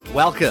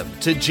Welcome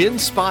to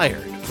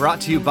Ginspired, brought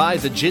to you by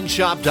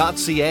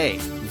theginshop.ca.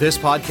 This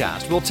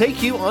podcast will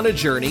take you on a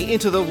journey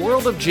into the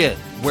world of gin,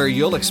 where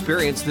you'll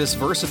experience this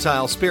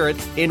versatile spirit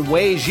in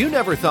ways you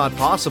never thought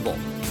possible.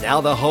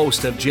 Now the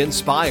host of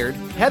Ginspired,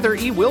 Heather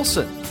E.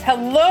 Wilson.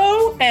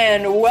 Hello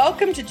and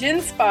welcome to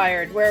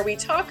Ginspired, where we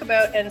talk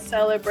about and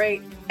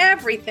celebrate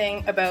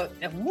everything about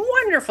a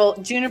wonderful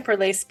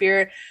juniper-laced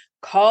spirit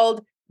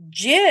called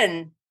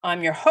gin.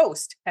 I'm your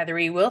host, Heather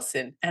E.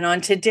 Wilson, and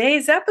on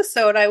today's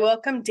episode, I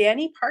welcome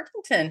Danny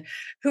Partington,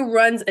 who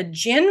runs a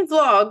gin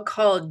vlog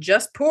called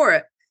Just Pour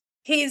It.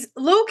 He's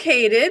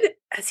located,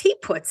 as he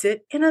puts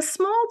it, in a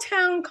small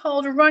town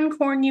called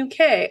Runcorn,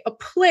 UK, a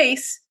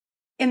place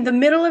in the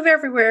middle of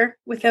everywhere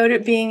without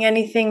it being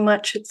anything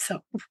much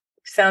itself.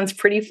 Sounds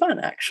pretty fun,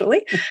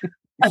 actually.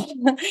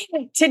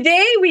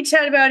 Today, we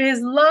chat about his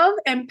love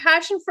and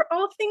passion for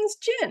all things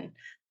gin,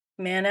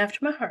 man after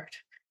my heart,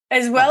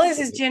 as well as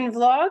his gin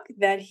vlog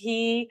that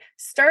he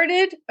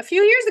started a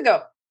few years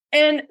ago,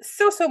 and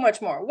so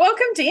much more.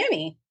 Welcome,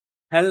 Danny.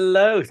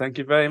 Hello, thank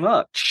you very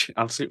much.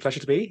 Absolute pleasure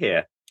to be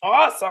here.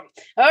 Awesome.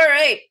 All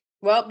right.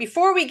 Well,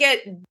 before we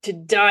get to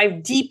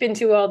dive deep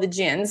into all the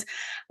gins,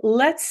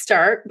 let's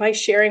start by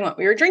sharing what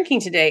we were drinking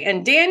today.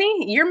 And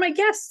Danny, you're my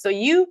guest, so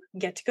you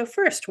get to go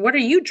first. What are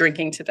you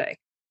drinking today?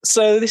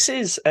 So this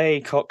is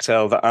a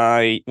cocktail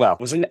that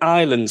was in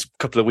Ireland a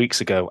couple of weeks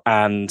ago,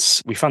 and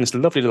we found this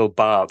lovely little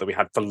bar that we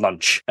had for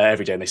lunch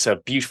every day, and they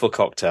served beautiful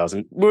cocktails.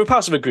 And we were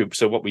part of a group,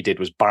 so what we did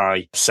was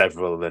buy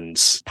several and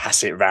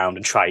pass it around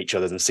and try each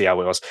other's and see how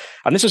it was.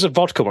 And this was a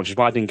vodka one, which is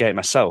why I didn't get it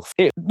myself.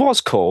 It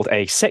was called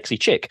a Sexy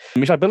Chick,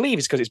 which I believe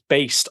is because it's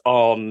based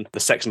on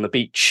the Sex on the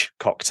Beach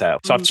cocktail.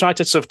 So I've tried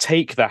to sort of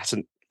take that,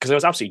 and because it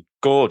was absolutely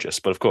gorgeous,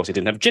 but of course it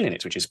didn't have gin in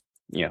it, which is,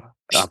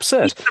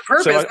 absurd. The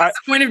purpose, so that's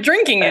the point of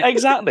drinking it.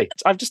 Exactly.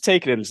 I've just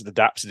taken it and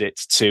adapted it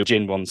to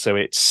gin one. So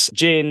it's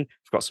gin,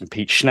 we've got some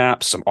peach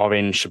schnapps, some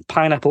orange, some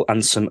pineapple,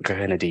 and some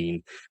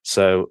grenadine.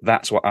 So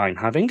that's what I'm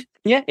having.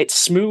 Yeah, it's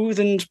smooth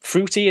and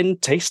fruity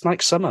and tastes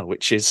like summer,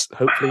 which is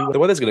hopefully where the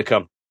weather's going to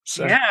come.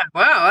 So. Yeah,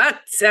 wow,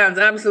 that sounds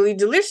absolutely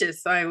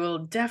delicious. I will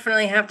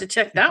definitely have to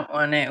check that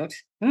one out.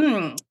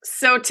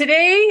 So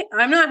today,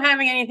 I'm not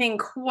having anything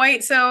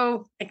quite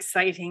so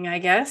exciting, I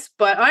guess,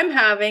 but I'm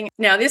having,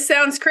 now this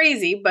sounds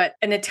crazy, but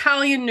an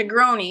Italian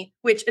Negroni,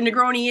 which a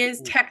Negroni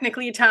is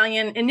technically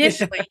Italian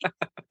initially.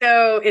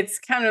 So it's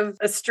kind of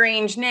a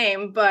strange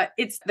name, but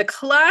it's the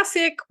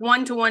classic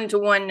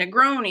 1-to-1-to-1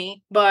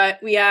 Negroni, but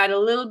we add a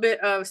little bit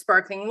of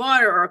sparkling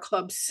water or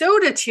club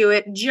soda to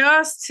it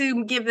just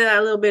to give that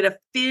a little bit of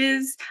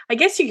fizz. I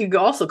guess you could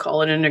also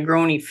call it a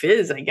Negroni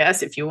fizz, I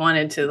guess, if you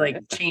wanted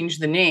to change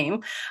the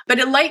name. But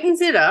it lightens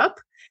it up.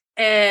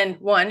 And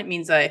one, it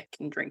means I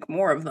can drink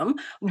more of them.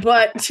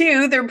 But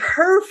two, they're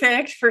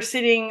perfect for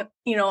sitting,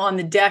 on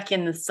the deck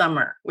in the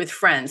summer with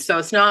friends. So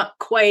it's not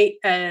quite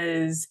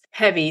as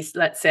heavy,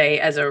 let's say,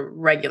 as a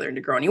regular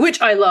Negroni,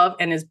 which I love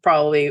and is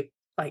probably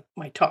like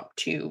my top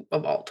 2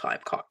 of all time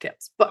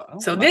cocktails. But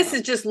this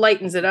is just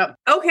lightens it up.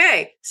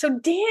 Okay. So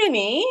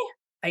Danny,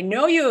 I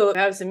know you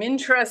have some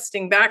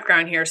interesting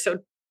background here. So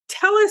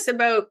tell us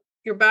about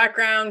your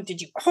background. Did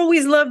you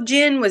always love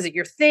gin? Was it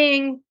your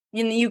thing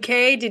in the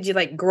UK? Did you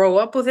grow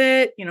up with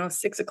it?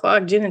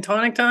 6:00 gin and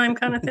tonic time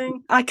kind of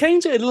thing? I came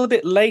to it a little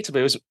bit later, but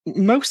it was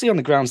mostly on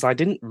the grounds that I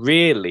didn't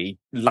really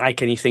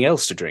like anything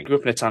else to drink. I grew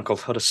up in a town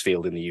called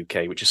Huddersfield in the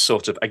UK, which is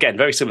sort of, again,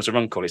 very similar to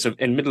Runcorn. It's in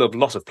the middle of a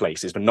lot of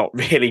places, but not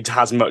really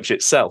has much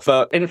itself.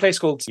 But in a place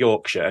called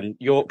Yorkshire, and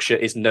Yorkshire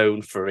is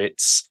known for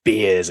its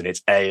beers and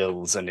its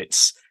ales, and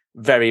it's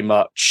very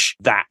much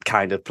that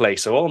kind of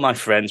place. So all my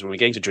friends, when we were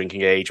getting to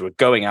drinking age, were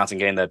going out and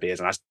getting their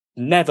beers, and I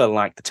never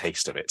liked the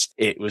taste of it.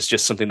 It was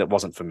just something that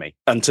wasn't for me.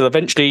 Until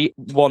eventually,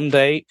 one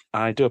day,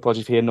 I do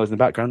apologize for hearing noise in the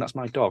background, that's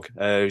my dog,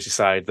 who's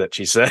decided that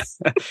she's...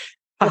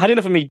 I had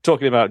enough of me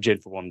talking about gin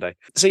for one day.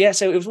 So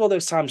it was one of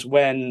those times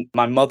when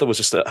my mother was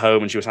just at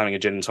home and she was having a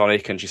gin and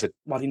tonic, and she said,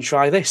 why didn't you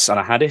try this? And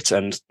I had it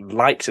and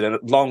liked it. And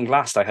at long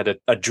last, I had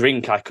a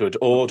drink I could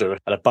order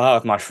at a bar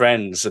with my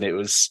friends. And it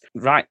was,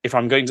 right, if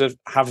I'm going to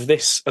have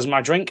this as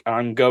my drink,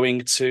 I'm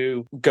going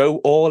to go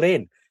all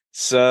in.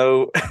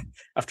 So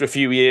after a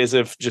few years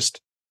of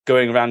just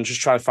going around,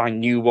 just trying to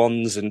find new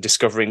ones and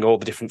discovering all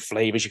the different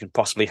flavors you can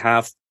possibly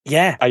have,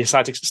 I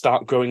decided to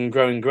start growing.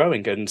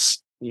 And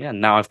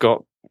now I've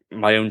got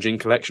my own gin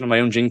collection and my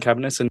own gin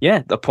cabinet, and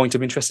a point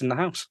of interest in the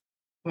house.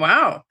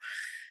 Wow.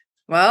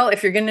 Well,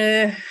 if you're going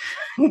to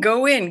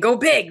go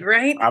big,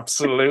 right?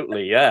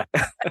 Absolutely, yeah.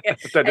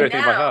 Don't do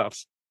anything by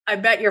halves. I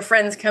bet your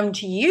friends come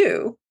to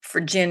you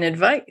for gin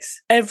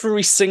advice.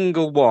 Every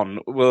single one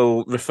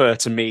will refer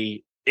to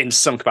me in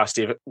some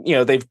capacity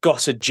of, they've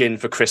got a gin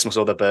for Christmas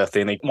or their birthday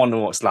and they want to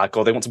know what it's like,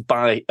 or they want to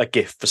buy a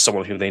gift for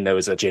someone who they know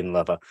is a gin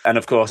lover. And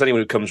of course,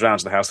 anyone who comes around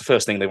to the house, the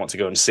first thing they want to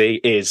go and see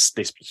is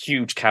this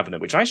huge cabinet,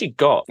 which I actually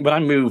got when I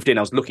moved in.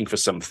 I was looking for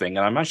something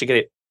and I managed to get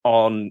it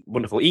on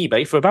wonderful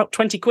eBay for about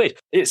 20 quid.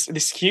 It's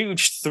this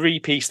huge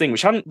 3-piece thing,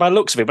 which hadn't, by the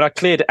looks of it, but I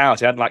cleared it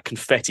out. It had like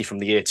confetti from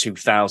the year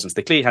 2000.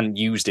 They clearly hadn't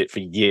used it for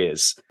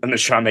years. And they're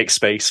trying to make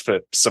space for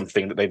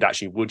something that they'd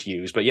actually would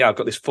use. But yeah, I've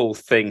got this full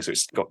thing. So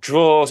it's got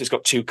drawers, it's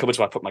got 2 cupboards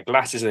where I put my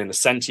glasses, and in the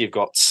centre you've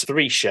got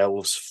 3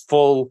 shelves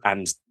full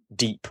and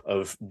deep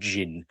of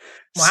gin.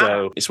 Wow.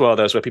 So it's one of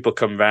those where people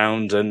come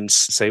round and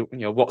say,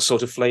 what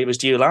sort of flavours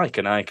do you like?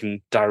 And I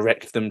can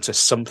direct them to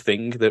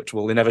something that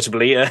will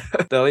inevitably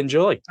they'll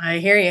enjoy. I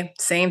hear you.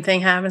 Same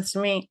thing happens to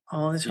me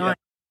all the time.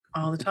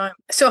 Yeah. All the time.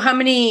 So how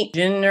many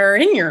gin are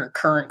in your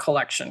current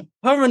collection?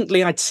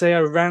 Currently, I'd say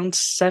around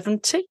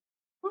 70,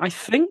 I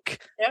think.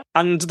 Yeah.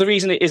 And the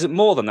reason it isn't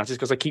more than that is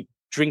because I keep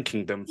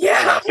drinking them.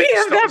 Yeah, we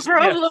have that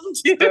problem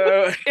too.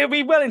 So it'll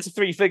be well into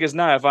 3 figures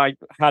now if I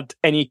had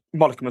any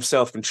modicum of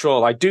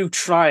self-control. I do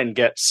try and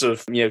get sort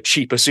of,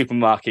 cheaper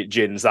supermarket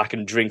gins that I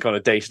can drink on a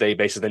day-to-day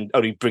basis and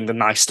only bring the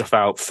nice stuff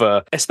out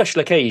for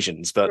special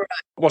occasions. But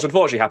what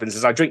unfortunately happens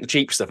is I drink the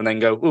cheap stuff and then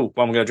go, ooh,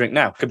 what am I going to drink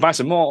now? I could buy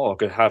some more, or I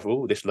could have,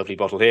 this lovely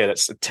bottle here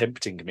that's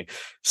tempting me.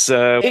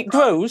 So it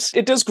grows.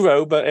 It does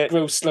grow, but it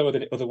grows slower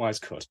than it otherwise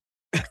could.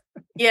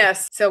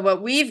 Yes. So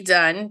what we've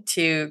done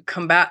to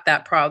combat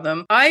that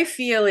problem, I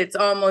feel it's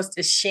almost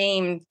a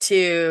shame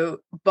to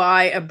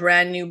buy a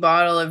brand new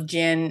bottle of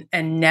gin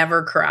and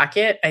never crack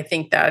it. I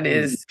think that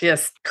is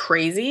just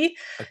crazy.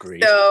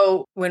 Agreed.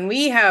 So when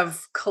we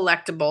have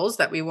collectibles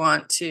that we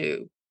want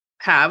to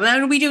have,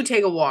 and we do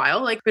take a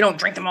while, like we don't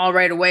drink them all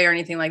right away or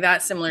anything like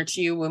that. Similar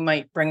to you, we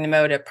might bring them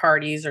out at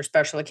parties or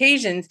special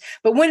occasions.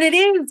 But when it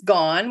is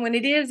gone, when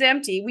it is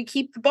empty, we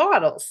keep the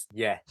bottles.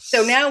 Yes.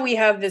 So now we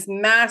have this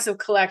massive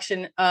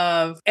collection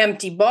of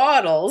empty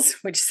bottles,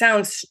 which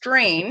sounds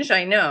strange,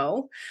 I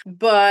know,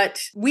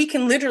 but we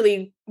can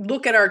literally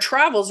look at our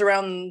travels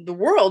around the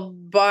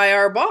world by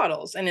our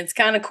bottles, and it's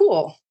kind of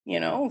cool.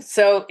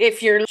 So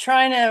if you're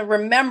trying to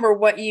remember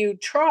what you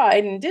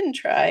tried and didn't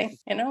try,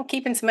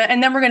 keeping some,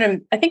 and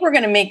then I think we're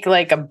going to make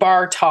like a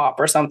bar top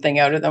or something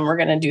out of them. We're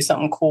going to do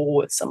something cool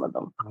with some of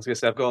them. I was going to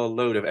say, I've got a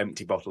load of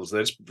empty bottles.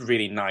 They're just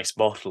really nice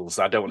bottles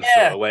that I don't want to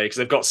throw away because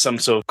they've got some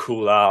sort of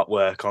cool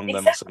artwork on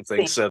them or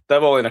something. So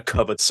they're all in a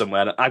cupboard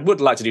somewhere. I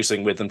would like to do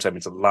something with them, turn them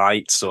into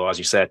lights, or as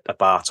you said, a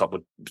bar top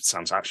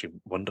sounds actually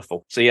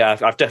wonderful. So yeah,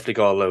 I've definitely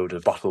got a load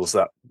of bottles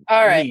that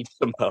need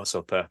some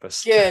personal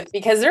purpose. Good,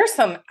 because there's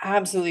some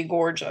absolutely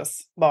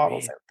gorgeous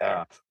bottles out there.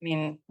 I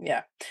mean,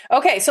 yeah.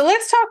 Okay, so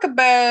let's talk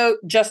about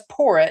Just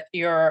Pour It,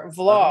 your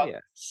vlog.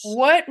 Yes.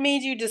 What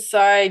made you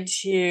decide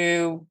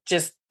to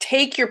just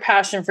take your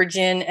passion for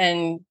gin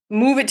and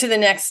move it to the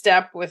next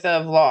step with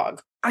a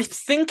vlog? I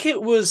think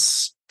it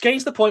was getting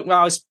to the point where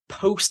I was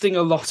posting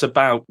a lot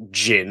about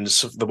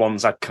gins, the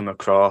ones I'd come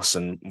across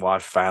and what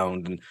I'd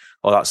found and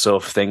all that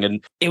sort of thing.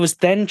 And it was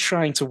then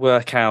trying to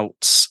work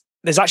out,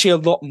 there's actually a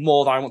lot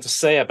more that I want to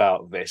say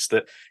about this,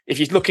 that if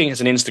you're looking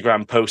at an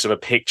Instagram post of a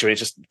picture, it's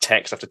just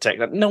text after text,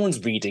 that no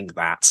one's reading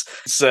that.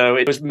 So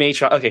it was me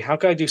trying, okay, how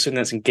can I do something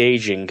that's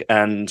engaging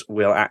and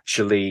will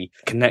actually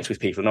connect with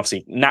people? And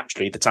obviously,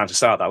 naturally, the time to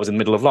start that was in the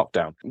middle of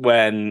lockdown,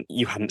 when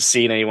you hadn't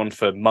seen anyone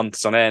for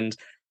months on end.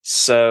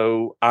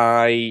 So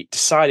I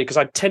decided, because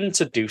I tend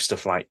to do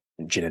stuff like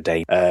gin a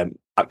day.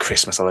 At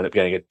Christmas, I'll end up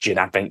getting a gin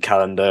advent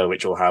calendar,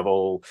 which will have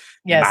all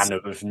manner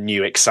of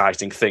new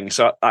exciting things.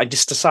 So I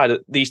just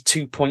decided these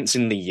 2 points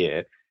in the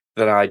year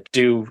that I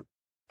do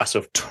a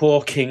sort of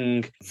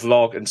talking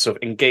vlog and sort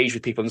of engage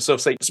with people and sort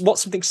of say,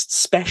 what's something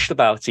special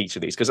about each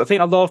of these? Because I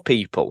think a lot of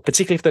people,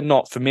 particularly if they're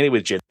not familiar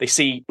with gin, they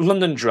see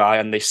London Dry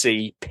and they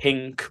see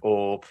pink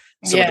or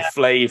some of the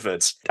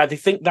flavoured, and they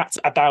think that's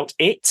about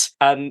it,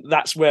 and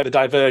that's where the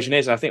diversion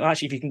is. And I think, well,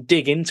 actually, if you can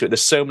dig into it,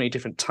 there's so many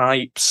different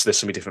types, there's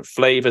so many different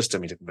flavours, so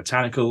many different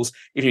botanicals.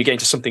 If you get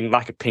into something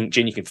like a pink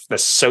gin,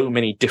 there's so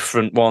many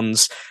different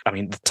ones. I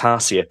mean, the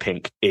Tarsier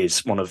pink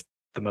is one of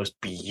the most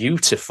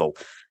beautiful.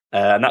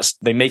 And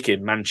they make it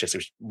in Manchester,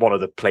 which is one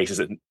of the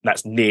places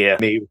that's near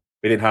me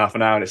within half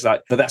an hour. And it's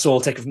like, but that's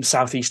all taken from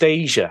Southeast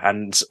Asia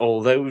and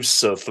all those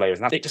sort of flavours.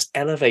 And it just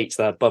elevates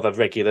that above a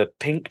regular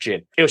pink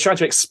gin. It was trying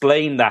to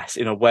explain that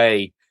in a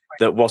way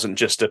that wasn't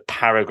just a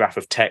paragraph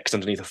of text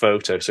underneath a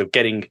photo. So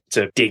getting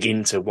to dig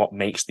into what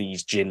makes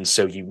these gins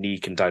so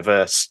unique and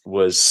diverse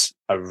was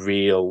a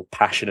real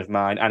passion of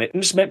mine. And it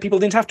just meant people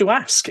didn't have to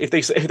ask. If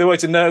they were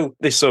to know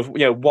this sort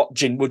of, what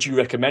gin would you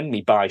recommend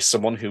me by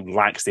someone who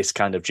likes this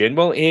kind of gin?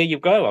 Well, here you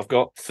go. I've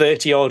got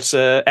 30 odd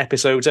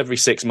episodes every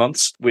 6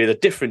 months with a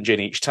different gin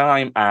each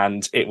time,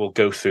 and it will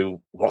go through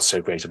what's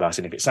so great about it.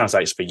 And if it sounds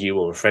like it's for you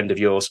or a friend of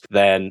yours,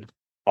 then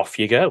off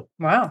you go.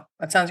 Wow,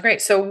 that sounds great.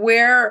 So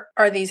where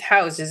are these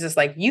housed? Is this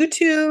like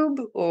YouTube,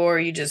 or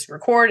you just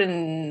record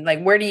and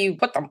like, where do you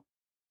put them?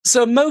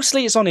 So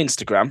mostly it's on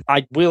Instagram.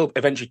 I will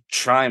eventually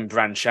try and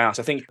branch out.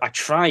 I think I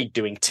tried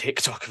doing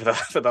TikTok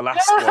for the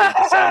last one in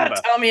December.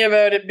 Tell me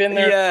about it. Been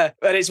there. Yeah,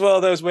 but it's one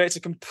of those where it's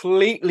a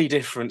completely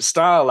different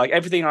style. Like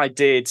everything I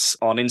did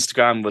on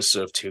Instagram was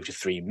sort of 2 to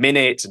 3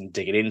 minutes and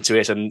digging into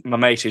it. And my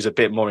mate, who's a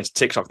bit more into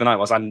TikTok than I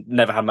was, I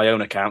never had my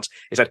own account.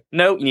 He said,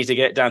 no, you need to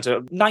get down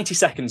to 90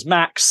 seconds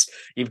max.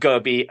 You've got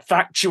to be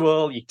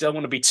factual. You don't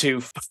want to be too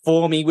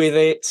performy with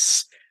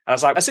it. I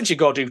was like, essentially,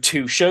 got to do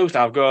 2 shows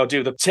now. I've got to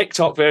do the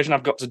TikTok version.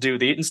 I've got to do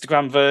the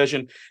Instagram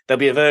version. There'll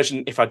be a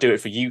version, if I do it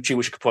for YouTube,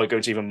 which could probably go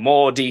into even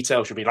more detail,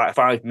 which would be like a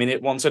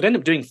 5-minute one. So I'd end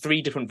up doing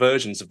 3 different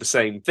versions of the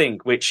same thing,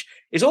 which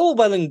is all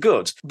well and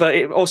good. But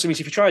it also means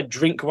if you try to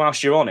drink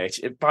whilst you're on it,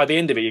 by the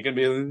end of it, you're going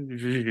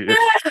to be...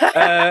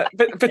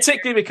 but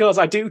particularly because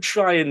I do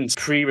try and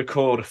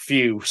pre-record a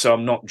few, so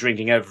I'm not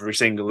drinking every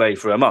single day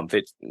for a month.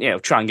 It's,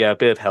 try and get a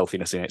bit of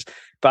healthiness in it.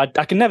 But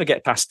I can never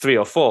get past 3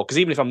 or 4, because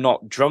even if I'm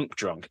not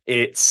drunk,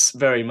 it's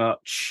very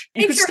much...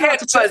 Makes your head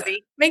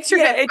fuzzy. Makes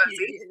your head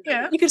fuzzy.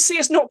 Yeah. You can see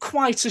it's not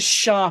quite as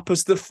sharp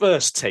as the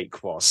first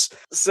take was.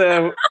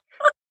 So...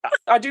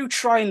 I do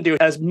try and do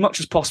as much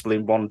as possible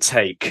in one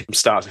take from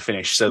start to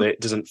finish so that it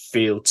doesn't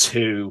feel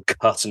too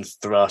cut and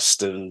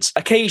thrust. And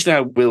occasionally I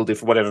will do,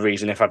 for whatever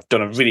reason, if I've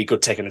done a really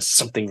good take and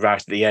something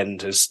right at the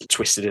end has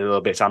twisted it a little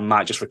bit, I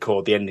might just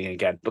record the ending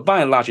again. But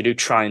by and large, I do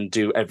try and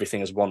do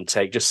everything as one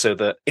take, just so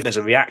that if there's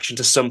a reaction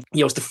to some,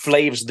 as the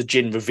flavours of the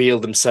gin reveal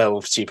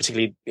themselves to you,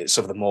 particularly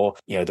some of the more,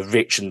 the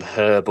rich and the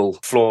herbal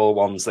floral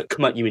ones that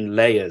come at you in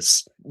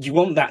layers, you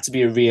want that to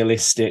be a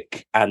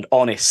realistic and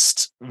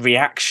honest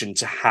reaction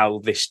to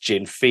how this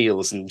gin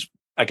feels and,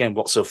 again,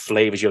 what sort of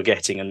flavours you're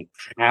getting and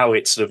how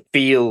it sort of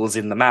feels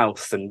in the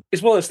mouth. And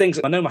it's one of those things.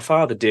 I know my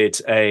father did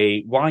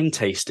a wine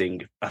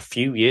tasting a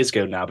few years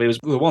ago now, but it was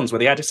the ones where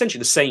they had essentially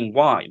the same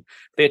wine.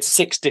 They had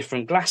 6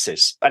 different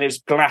glasses, and it was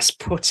glass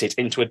put it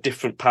into a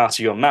different part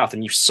of your mouth,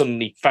 and you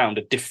suddenly found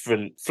a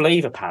different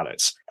flavour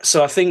palette.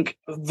 So I think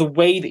the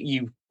way that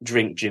you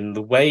drink gin,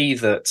 the way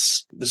that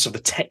the sort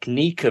of the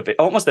technique of it,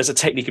 almost there's a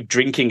technique of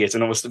drinking it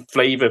and almost the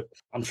flavour,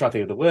 I'm trying to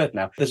think of the word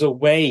now, there's a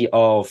way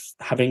of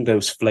having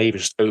those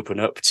flavours open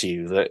up to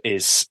you that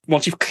is,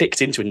 once you've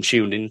clicked into it and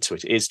tuned into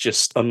it, is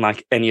just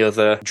unlike any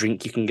other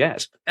drink you can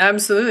get.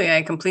 Absolutely,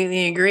 I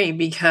completely agree,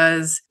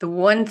 because the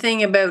one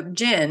thing about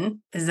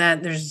gin is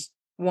that there's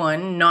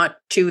not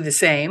 2 the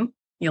same.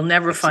 You'll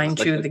never find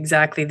 2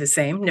 exactly the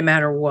same, no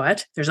matter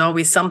what. There's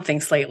always something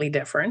slightly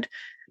different.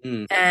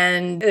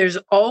 And there's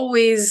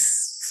always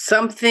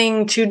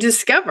something to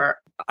discover.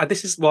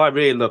 This is what I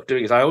really love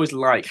doing, is I always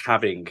like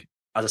having,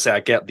 as I say, I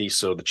get these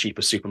sort of the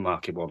cheaper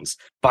supermarket ones,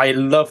 but I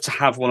love to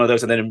have one of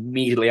those and then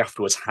immediately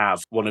afterwards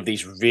have one of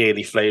these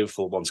really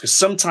flavorful ones, because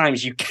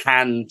sometimes you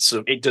can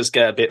it does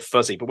get a bit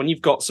fuzzy, but when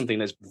you've got something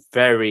that's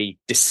very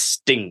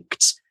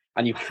distinct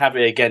and you have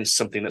it against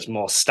something that's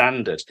more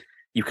standard,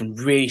 you can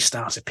really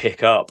start to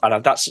pick up.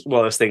 And that's one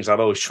of those things I've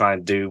always tried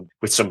to do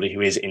with somebody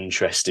who is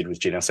interested with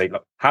gin. I say,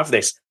 look, have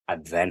this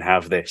and then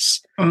have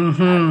this.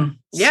 Mm-hmm.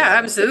 Yeah,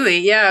 absolutely.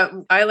 Yeah,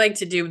 I like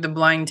to do the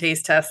blind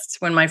taste tests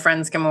when my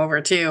friends come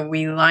over too.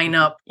 We line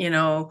up,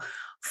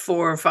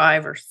 4 or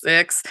 5 or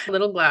 6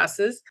 little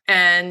glasses,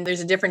 and there's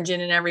a different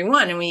gin in every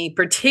one. And we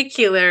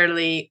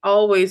particularly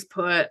always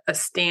put a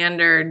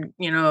standard,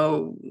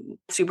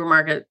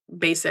 supermarket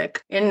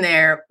basic in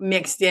there,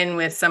 mixed in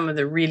with some of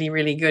the really,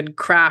 really good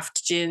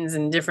craft gins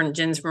and different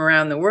gins from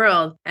around the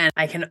world. And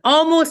I can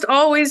almost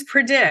always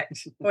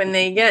predict when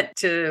they get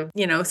to,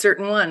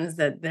 certain ones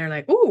that they're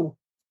like, ooh,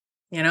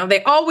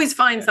 they always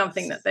find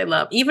something that they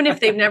love, even if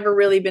they've never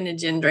really been a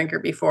gin drinker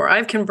before.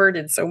 I've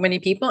converted so many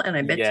people, and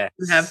I bet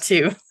you have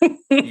too.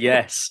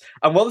 Yes.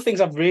 And one of the things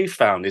I've really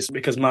found is,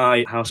 because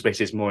my housemate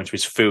is more into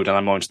his food and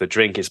I'm more into the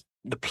drink, is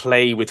the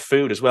play with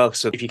food as well.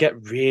 So if you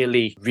get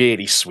really,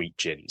 really sweet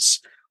gins,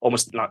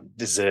 almost like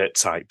dessert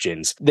type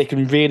gins, they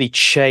can really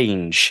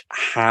change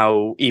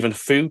how even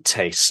food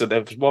tastes. So there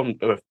was one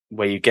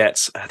where you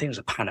get, I think it was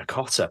a panna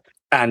cotta,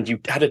 and you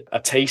had a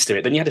taste of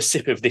it, then you had a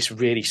sip of this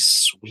really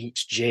sweet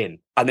gin,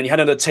 and then you had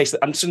another taste,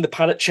 and suddenly the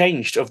palate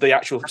changed of the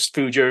actual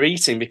food you're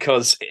eating,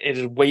 because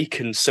it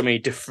awakened so many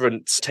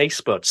different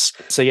taste buds.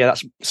 So yeah,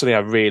 that's something I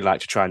really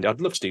like to try and do. I'd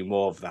love to do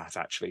more of that,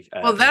 actually.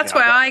 Well, that's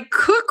why I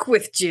cook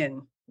with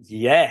gin.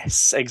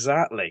 Yes,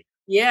 exactly.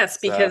 Yes,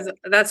 because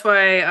that's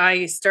why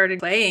I started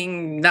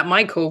playing, that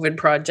my COVID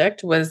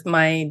project was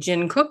my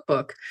gin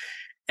cookbook.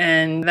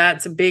 And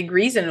that's a big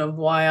reason of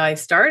why I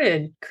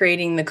started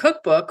creating the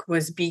cookbook,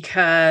 was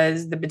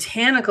because the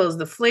botanicals,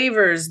 the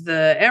flavors,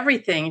 the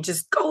everything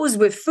just goes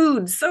with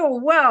food so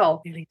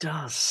well. It really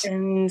does.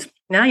 And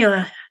now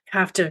you'll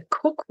have to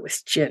cook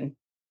with gin.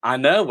 I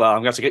know. Well,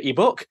 I'm going to get your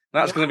book.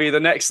 That's going to be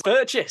the next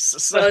purchase.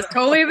 So. Well, it's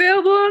totally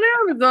available on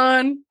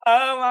Amazon.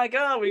 Oh my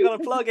God, we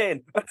got a plug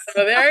in.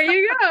 So there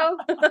you go.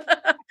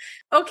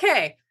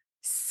 Okay,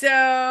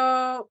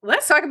 so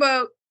let's talk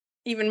about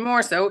even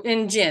more so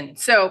in gin.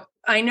 So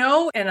I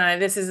know, and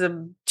this is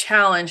a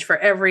challenge for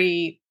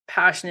every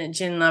passionate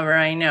gin lover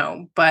I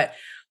know, but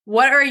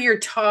what are your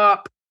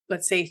top,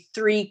 let's say,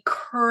 3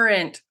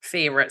 current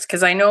favorites?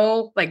 Because I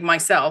know, like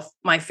myself,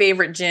 my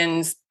favorite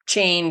gins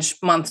change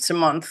month to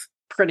month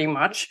pretty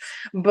much.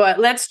 But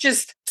let's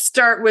just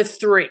start with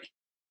 3.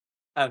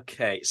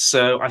 Okay,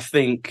 so I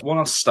think what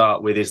I'll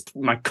start with is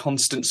my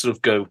constant sort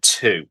of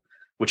go-to,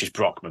 which is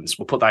Brockman's.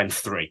 We'll put that in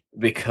 3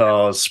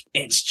 because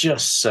it's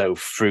just so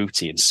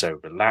fruity and so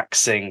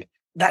relaxing.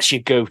 That's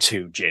your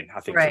go-to gin, I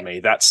think, for me.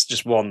 That's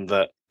just one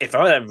that if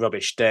I had a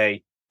rubbish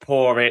day,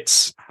 pour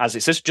it, as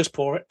it says, just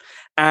pour it.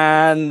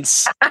 And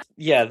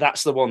yeah,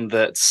 that's the one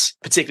that's,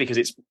 particularly because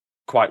it's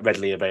quite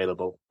readily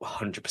available,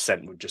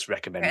 100% would just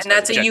recommend. And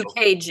that's a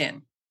UK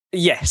gin.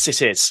 Yes,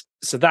 it is.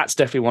 So that's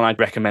definitely one I'd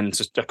recommend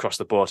across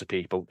the board to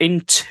people.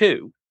 In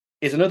 2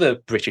 is another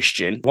British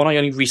gin, one I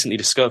only recently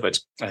discovered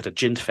at a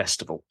gin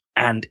festival.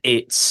 And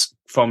it's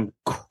from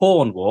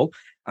Cornwall.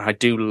 And I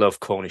do love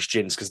Cornish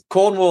gins because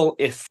Cornwall,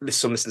 if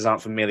some listeners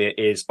aren't familiar,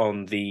 is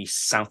on the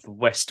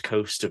southwest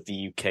coast of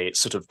the UK. It's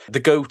sort of the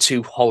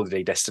go-to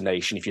holiday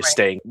destination if you're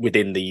staying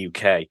within the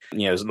UK. You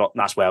know, there's a lot,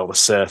 that's where all the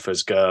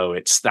surfers go.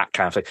 It's that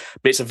kind of thing.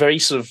 But it's a very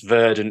sort of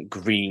verdant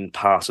green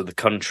part of the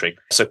country.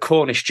 So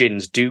Cornish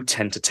gins do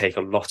tend to take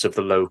a lot of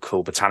the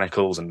local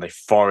botanicals and they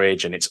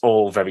forage, and it's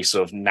all very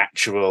sort of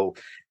natural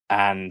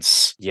and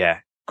yeah,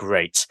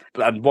 great.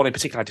 And one in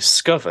particular I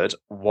discovered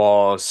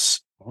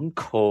was one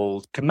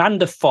called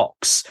Commander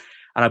Fox,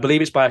 and I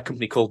believe it's by a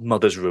company called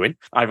Mother's Ruin,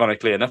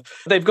 ironically enough.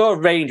 They've got a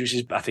range, which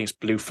is, I think it's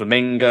Blue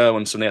Flamingo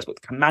and something else,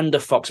 but Commander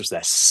Fox was their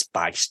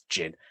spiced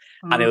gin.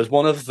 And it was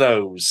one of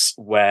those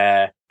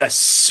where as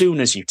soon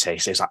as you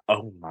taste it, it's like,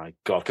 oh my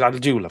God, because I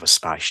do love a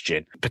spiced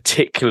gin,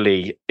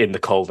 particularly in the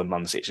colder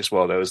months. It's just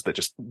one of those that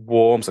just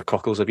warms the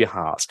cockles of your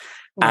heart.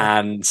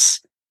 And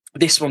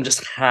this one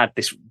just had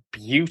this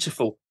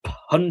beautiful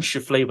punch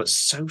of flavour, but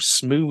so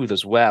smooth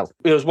as well.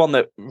 It was one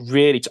that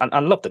really, and I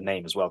love the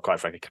name as well, quite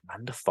frankly,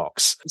 Commander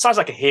Fox. It sounds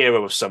like a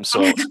hero of some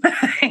sort.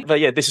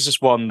 But yeah, this is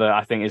just one that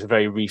I think is a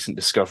very recent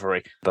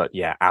discovery. But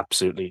yeah,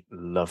 absolutely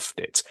loved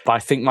it. But I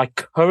think my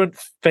current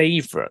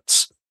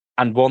favourite,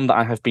 and one that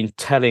I have been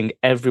telling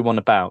everyone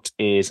about,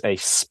 is a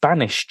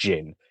Spanish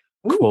gin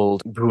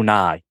called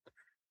Brunei.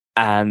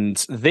 And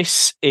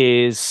this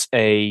is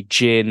a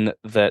gin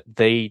that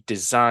they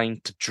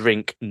designed to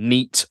drink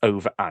neat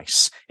over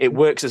ice. It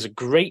works as a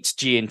great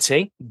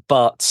G&T,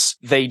 but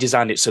they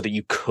designed it so that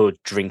you could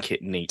drink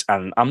it neat.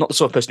 And I'm not the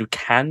sort of person who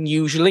can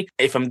usually.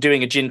 If I'm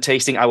doing a gin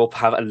tasting, I will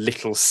have a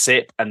little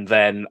sip and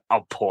then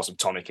I'll pour some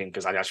tonic in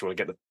because I actually want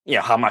to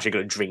get how I'm actually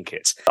going to drink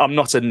it. I'm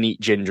not a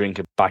neat gin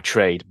drinker by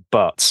trade,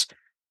 but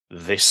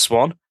this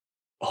one,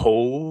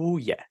 oh,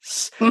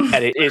 yes.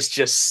 And it is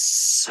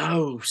just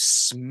so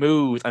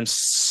smooth and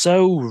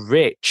so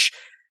rich.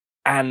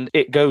 And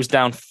it goes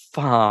down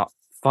far,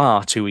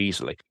 far too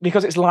easily.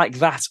 Because it's like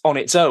that on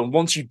its own.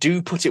 Once you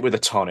do put it with a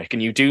tonic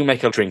and you do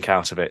make a drink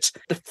out of it,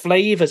 the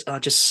flavours are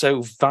just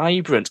so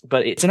vibrant,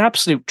 but it's an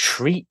absolute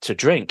treat to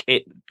drink.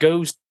 It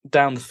goes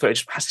down the throat. It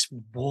just has this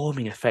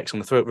warming effect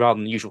on the throat rather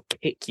than the usual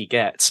kick you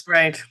get.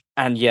 Right.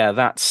 And yeah,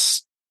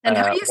 that's... And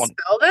how do you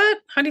spell that?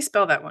 How do you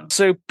spell that one?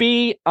 So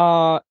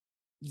BRUN,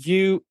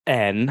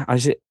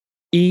 is it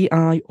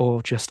EI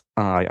or just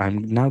I?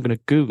 I'm now going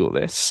to Google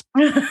this.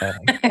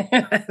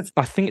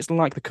 I think it's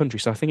like the country,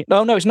 so I think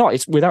no, it's not.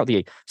 It's without the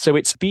E. So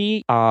it's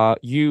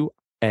BRUNI,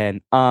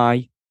 and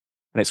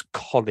it's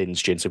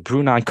Collins gin. So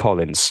Brunei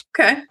Collins.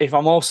 Okay. If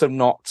I'm also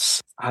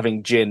not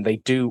having gin, they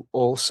do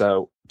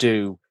also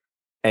do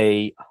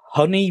a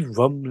honey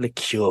rum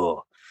liqueur,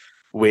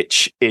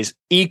 which is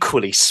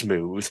equally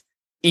smooth,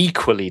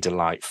 equally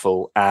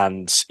delightful.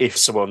 And if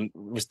someone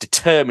was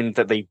determined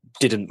that they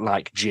didn't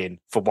like gin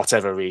for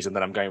whatever reason,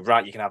 then I'm going,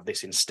 right, you can have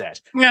this instead.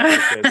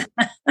 Because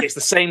it's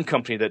the same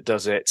company that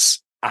does it,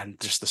 and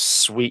just the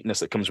sweetness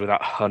that comes with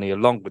that honey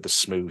along with the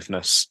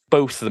smoothness.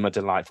 Both of them are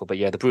delightful. But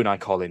yeah, the Brunei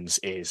Collins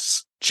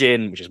is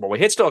gin, which is what we're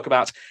here to talk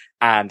about,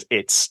 and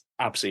it's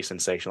absolutely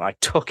sensational. I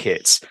took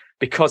it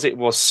because it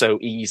was so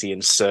easy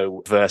and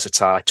so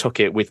versatile. I took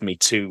it with me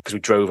too, because we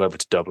drove over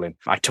to Dublin.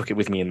 I took it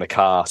with me in the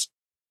car,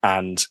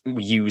 and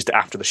we used it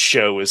after the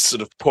show as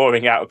sort of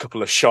pouring out a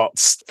couple of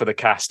shots for the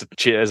cast to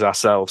cheers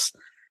ourselves.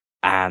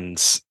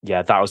 And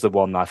yeah, that was the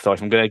one that I thought,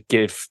 if I'm going to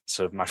give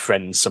sort of my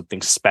friends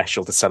something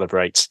special to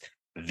celebrate,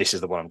 this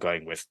is the one I'm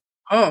going with.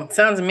 Oh,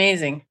 sounds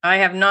amazing. I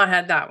have not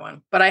had that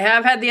one, but I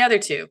have had the other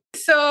two.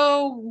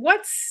 So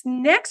what's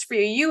next for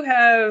you? You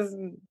have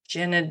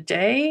Gin a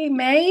Day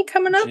May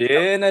coming up?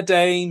 Gin a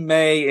Day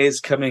May is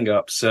coming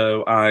up.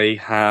 So I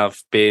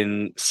have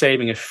been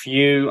saving a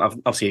few. I've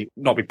obviously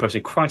not been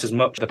posting quite as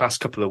much the past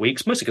couple of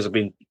weeks, mostly because I've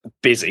been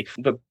busy,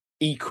 but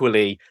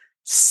equally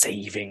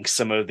saving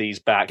some of these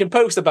back. You can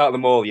post about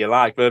them all you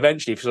like, but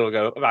eventually if you sort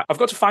of go, right, I've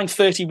got to find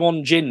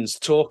 31 gins to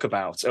talk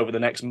about over the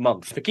next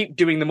month. If I keep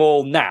doing them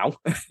all now,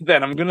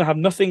 then I'm going to have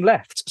nothing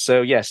left.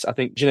 So yes, I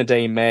think Gin a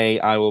Day May,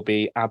 I will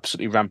be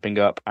absolutely ramping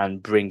up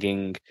and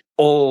bringing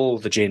all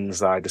the gins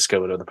that I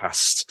discovered over the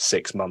past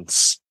 6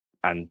 months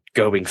and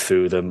going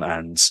through them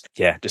and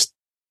yeah, just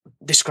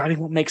describing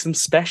what makes them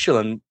special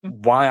and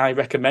why I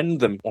recommend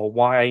them or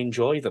why I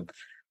enjoy them.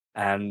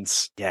 And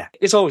yeah,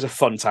 it's always a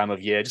fun time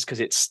of year just because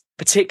it's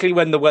particularly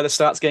when the weather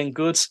starts getting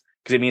good,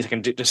 because it means I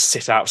can just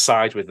sit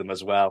outside with them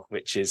as well,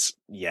 which is,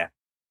 yeah,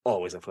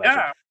 always a pleasure.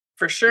 Yeah,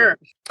 for sure.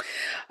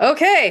 Yeah.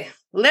 Okay,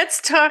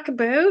 let's talk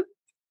about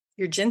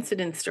your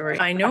gincident story.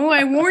 I know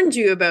I warned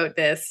you about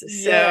this. So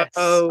yes,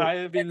 I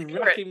have been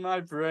racking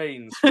my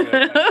brains for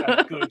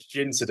a good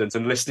gincident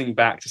and listening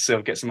back to sort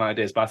of get some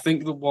ideas. But I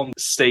think the one that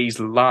stays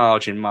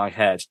large in my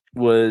head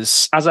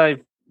was, as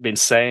I've been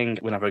saying,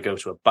 whenever I go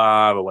to a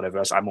bar or whatever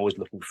else, I'm always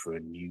looking for a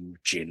new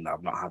gin that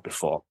I've not had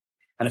before.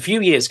 And a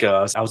few years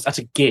ago, I was at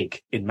a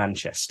gig in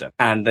Manchester,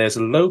 and there's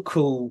a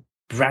local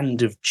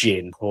brand of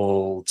gin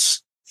called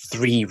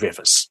Three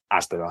Rivers,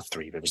 as there are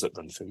three rivers that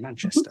run through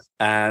Manchester.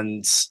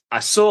 And I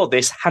saw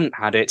this, hadn't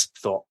had it,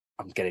 thought,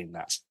 I'm getting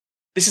that.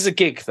 This is a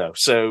gig, though,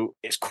 so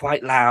it's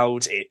quite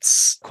loud,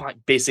 it's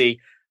quite busy.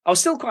 I was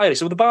still quite early,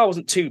 so the bar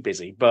wasn't too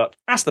busy, but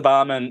asked the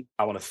barman,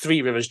 I want a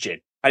Three Rivers gin.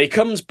 And he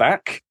comes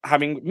back,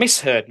 having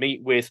misheard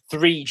me with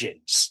 3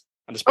 gins,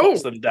 and just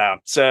puts them down.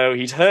 So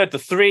he'd heard the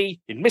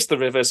 3, he'd missed the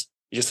rivers,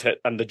 he just heard,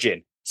 and the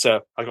gin.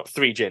 So I got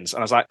 3 gins,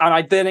 and I was like, and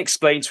I then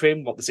explained to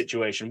him what the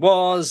situation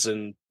was,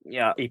 and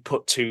yeah, he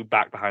put 2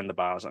 back behind the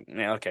bar. I was like,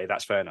 yeah, okay,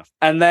 that's fair enough.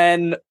 And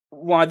then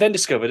what I then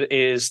discovered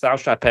is that I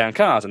was trying to pay on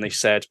card, and they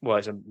said, well,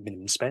 it's a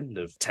minimum spend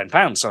of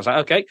 £10. So I was like,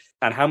 okay,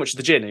 and how much is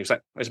the gin? And he was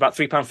like, it's about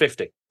 £3.50.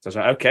 So I was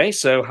like, okay,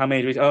 so how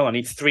many do we? Oh, I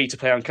need 3 to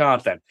pay on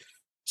card then.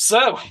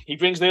 So he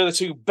brings the other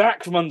 2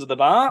 back from under the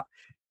bar,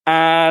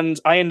 and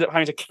I ended up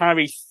having to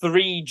carry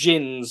 3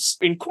 gins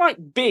in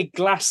quite big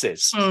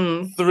glasses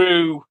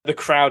through the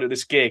crowd at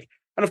this gig.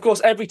 And of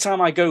course, every time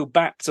I go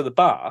back to the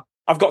bar,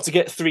 I've got to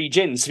get 3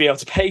 gins to be able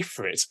to pay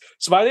for it.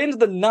 So by the end of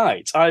the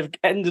night, I've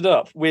ended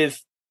up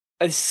with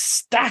a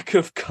stack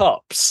of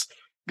cups.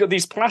 Got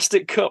these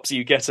plastic cups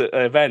you get at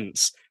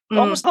events,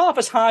 almost half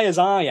as high as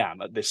I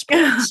am at this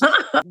point.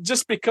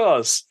 Just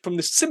because, from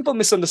this simple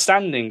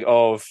misunderstanding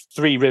of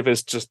 3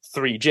 rivers, just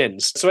 3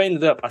 gins. So I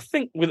ended up, I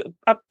think, with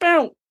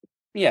about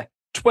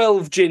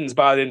 12 gins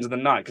by the end of the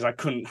night, because I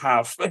couldn't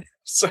have.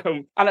 So,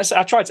 and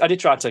I did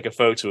try to take a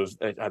photo of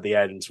it at the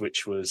end,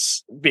 which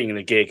was being in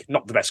a gig,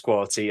 not the best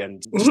quality,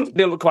 and just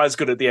didn't look quite as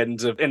good at the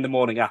end in the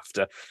morning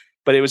after.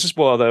 But it was just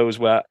one of those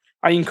where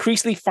I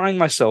increasingly find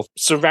myself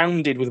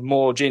surrounded with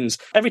more gins.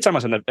 Every time I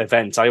was at an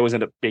event, I always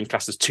end up being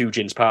classed as 2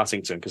 gins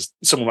Partington, because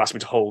someone asked me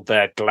to hold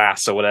their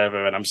glass or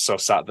whatever, and I'm so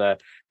sat there.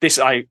 This,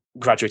 I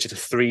graduated to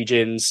 3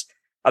 gins.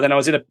 And then I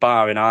was in a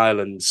bar in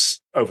Ireland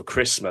over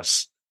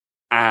Christmas,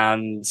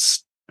 and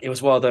it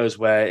was one of those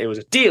where it was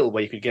a deal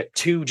where you could get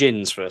 2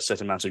 gins for a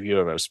certain amount of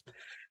euros.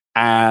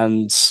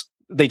 And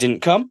they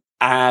didn't come.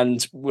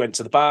 And we went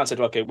to the bar and said,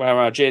 okay, where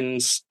are our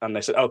gins? And they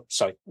said, oh,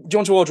 sorry, do you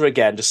want to order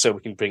again just so we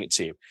can bring it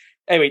to you?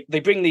 Anyway, they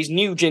bring these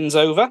new gins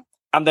over,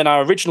 and then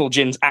our original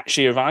gins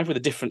actually arrive with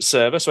a different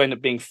server, so I end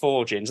up being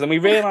 4 gins. And then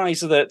we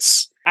realised that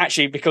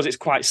actually, because it's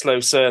quite slow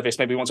service,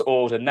 maybe we want to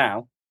order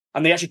now.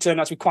 And they actually turned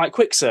out to be quite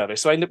quick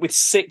service. So I ended up with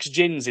 6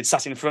 gins it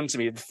sat in front of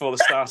me before the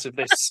start of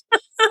this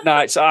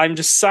night. So I'm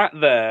just sat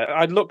there.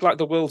 I look like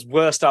the world's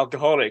worst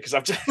alcoholic,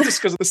 because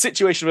just because of the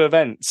situation of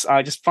events,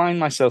 I just find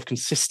myself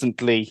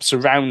consistently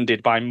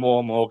surrounded by more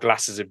and more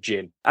glasses of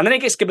gin. And then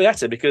it gets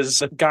better, because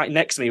the guy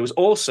next to me was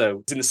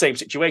also in the same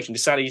situation,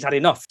 decided he'd had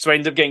enough. So I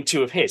ended up getting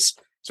 2 of his.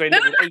 So I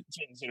ended up with 8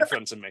 gins in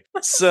front of me.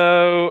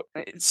 So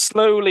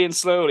slowly and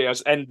slowly, I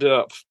just ended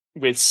up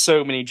with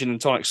so many gin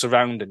and tonics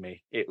surrounding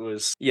me. It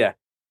was,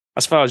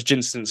 as far as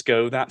gincidents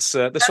go, that's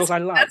the sort I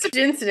like. That's a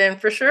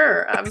gincident for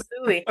sure.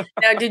 Absolutely.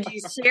 Now, did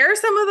you share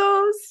some of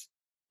those?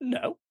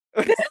 No.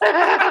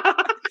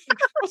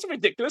 What's a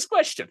ridiculous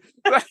question?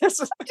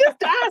 Just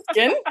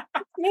asking.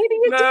 Maybe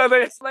you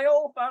did. They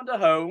all found a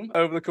home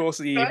over the course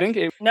of the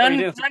evening.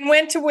 None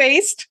went to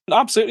waste.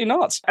 Absolutely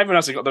not. Everyone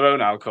else has got their own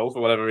alcohol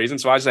for whatever reason,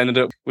 so I just ended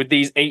up with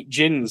these 8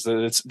 gins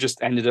that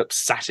just ended up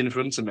sat in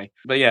front of me.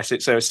 But yes,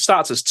 it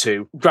starts as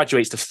 2,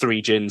 graduates to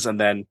 3 gins, and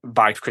then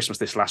by Christmas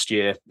this last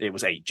year, it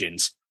was 8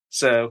 gins.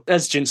 So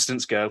as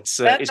gincidents go,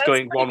 it's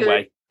going one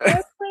way.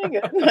 That's pretty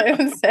good, I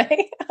would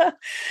say.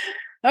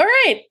 All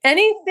right.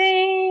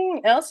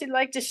 Anything else you'd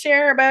like to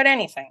share about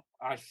anything?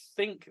 I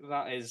think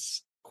that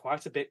is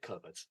quite a bit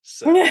covered.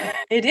 So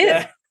it is.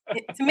 Yeah.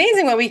 It's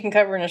amazing what we can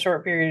cover in a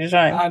short period of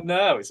time. I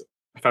know. It's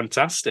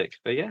fantastic.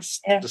 But yes,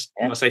 want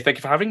to say thank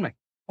you for having me.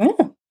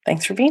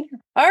 Thanks for being here.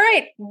 All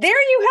right.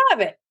 There you have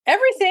it.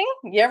 Everything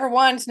you ever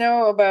wanted to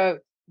know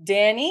about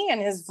Danny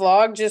and his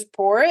vlog, Just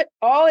Pour It.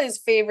 All his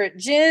favorite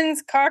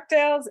gins,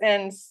 cocktails,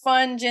 and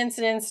fun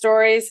gincident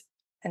stories,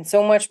 and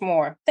so much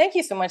more. Thank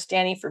you so much,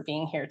 Danny, for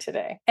being here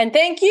today. And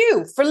thank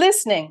you for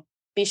listening.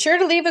 Be sure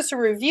to leave us a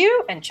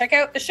review and check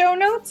out the show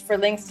notes for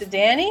links to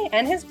Danny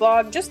and his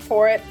blog, Just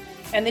Pour It,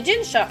 and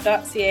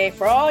theginshop.ca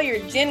for all your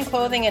gin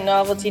clothing and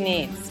novelty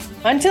needs.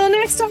 Until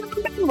next time,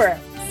 remember,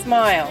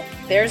 smile.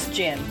 There's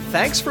gin.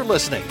 Thanks for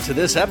listening to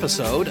this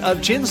episode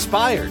of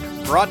Ginspired,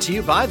 brought to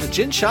you by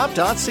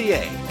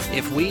theginshop.ca.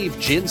 If we've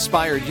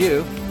ginspired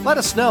you, let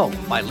us know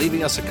by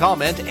leaving us a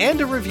comment and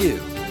a review.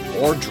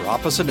 Or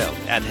drop us a note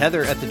at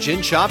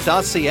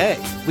heather@theginshop.ca.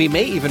 We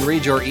may even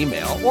read your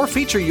email or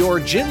feature your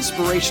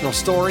ginspirational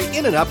story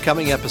in an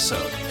upcoming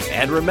episode.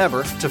 And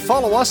remember to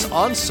follow us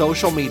on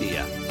social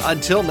media.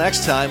 Until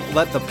next time,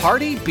 let the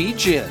party be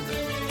gin.